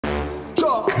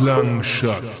Long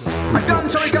shots. Don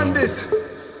Sharicon this.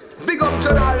 Big up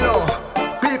Giorallo.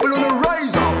 People who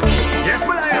rise up. Yes,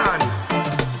 my lion.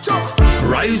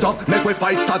 Rise up, make we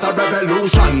fight, start a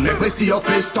revolution. Make we see your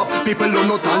fist up, people who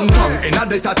no tantrum. In a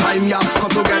this a time, yeah,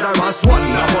 come together as one.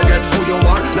 Now forget who you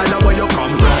are, neither where you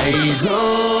come from. Rise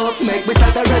up, make we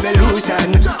start a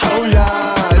revolution. Oh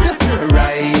Lord,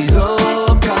 rise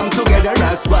up, come together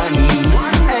as one.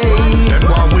 Hey, them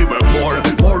want we work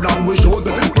more than we should.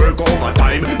 Work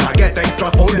overtime, I get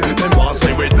extra food. Them want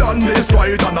say we done this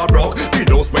right and a broke. For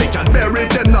those we can bear it,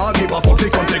 them not give a fuck. The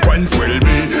consequence will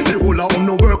be the whole of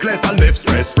no work less and live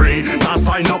stress free. Not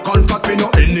sign no contract for no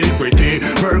iniquity.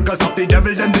 Workers of the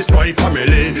devil, them destroy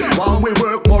family. While we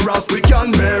work more as we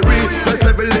can marry. First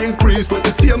level increase with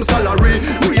the same salary.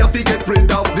 We have to get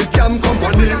rid of this damn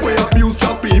company. We abuse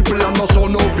your people and not show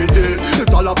no pity.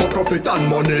 It's all about profit and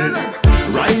money.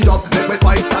 Rise up, make we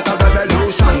fight at a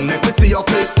revolution. Make we see your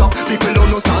fist up, people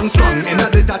who no stand strong. In a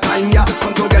this a time, yeah,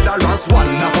 come together as one.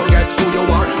 Now forget who you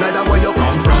are, neither where you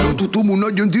come from. Tutto mondo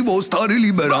agenti vuoi stare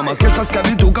libera, ma che sta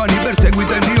schiavitù cani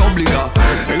perseguita e li obbliga.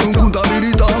 E non conta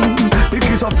verità,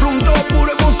 perché si affronta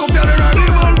oppure può scoppiare una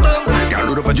rivolta. E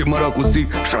allora facciamo così,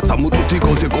 stracciamo tutti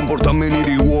cose e comportamenti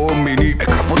di uomini. E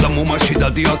che fottiamo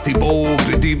mascitati a sti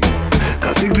ipocriti,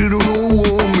 che si credono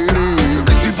uomini.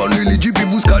 Fanno i leggi per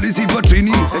buscare i vaccini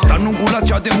e stanno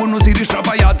culacciati e vanno si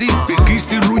ristrapaiati. Perché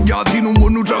sti rugnati non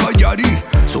vanno travagliare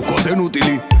su cose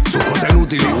inutili, su cose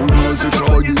inutili. Non si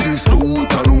travaglia di sfrutta.